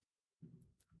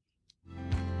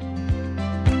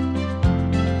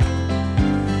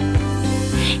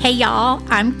Hey y'all,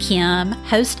 I'm Kim,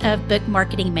 host of Book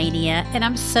Marketing Mania, and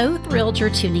I'm so thrilled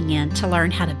you're tuning in to learn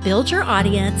how to build your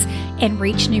audience and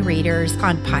reach new readers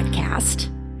on podcast.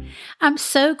 I'm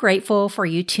so grateful for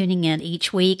you tuning in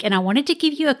each week, and I wanted to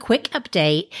give you a quick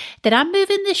update that I'm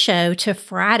moving the show to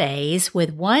Fridays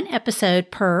with one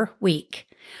episode per week.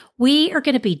 We are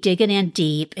going to be digging in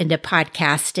deep into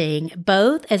podcasting,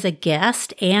 both as a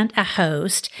guest and a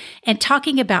host, and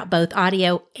talking about both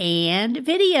audio and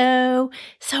video.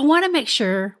 So I want to make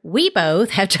sure we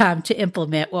both have time to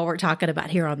implement what we're talking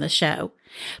about here on the show.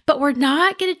 But we're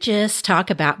not going to just talk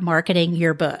about marketing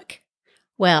your book.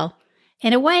 Well,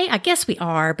 in a way, I guess we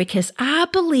are, because I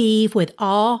believe with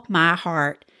all my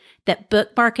heart that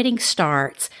book marketing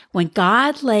starts when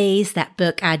God lays that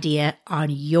book idea on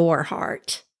your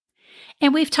heart.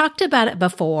 And we've talked about it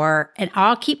before, and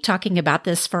I'll keep talking about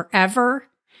this forever.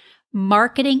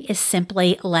 Marketing is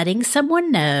simply letting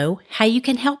someone know how you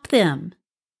can help them.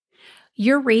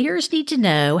 Your readers need to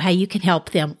know how you can help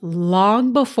them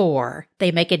long before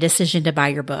they make a decision to buy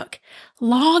your book,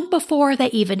 long before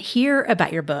they even hear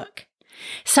about your book.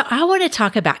 So I want to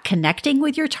talk about connecting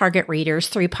with your target readers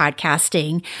through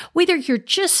podcasting, whether you're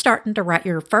just starting to write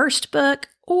your first book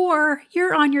or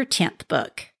you're on your 10th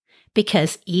book.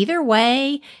 Because either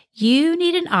way, you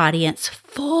need an audience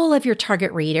full of your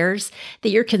target readers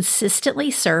that you're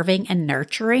consistently serving and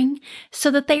nurturing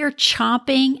so that they are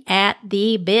chomping at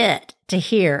the bit to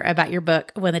hear about your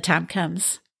book when the time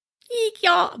comes. Eek,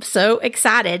 y'all, I'm so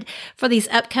excited for these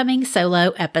upcoming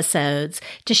solo episodes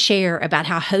to share about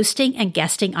how hosting and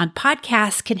guesting on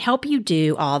podcasts can help you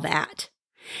do all that.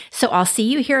 So I'll see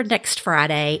you here next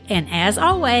Friday, and as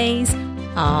always,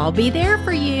 I'll be there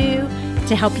for you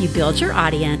to help you build your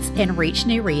audience and reach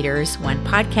new readers one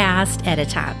podcast at a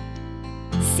time.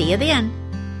 See you then.